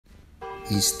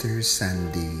Easter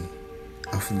Sunday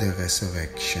of the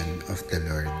Resurrection of the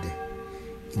Lord.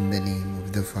 In the name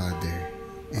of the Father,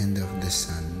 and of the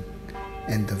Son,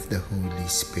 and of the Holy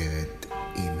Spirit.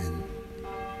 Amen.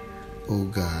 O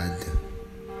God,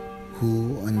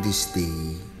 who on this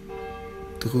day,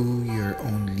 through your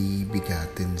only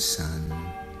begotten Son,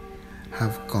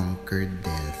 have conquered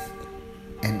death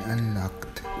and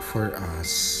unlocked for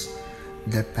us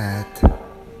the path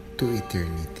to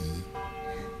eternity,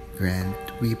 grant,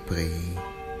 we pray,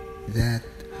 that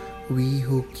we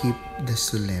who keep the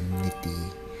solemnity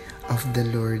of the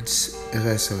Lord's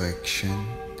resurrection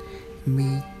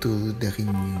may, through the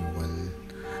renewal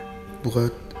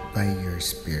brought by your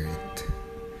Spirit,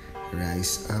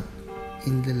 rise up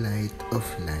in the light of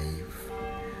life,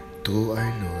 through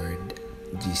our Lord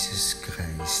Jesus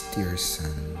Christ, your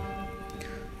Son,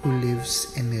 who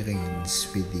lives and reigns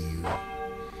with you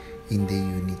in the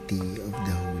unity of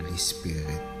the Holy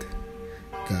Spirit,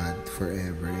 God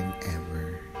forever and ever.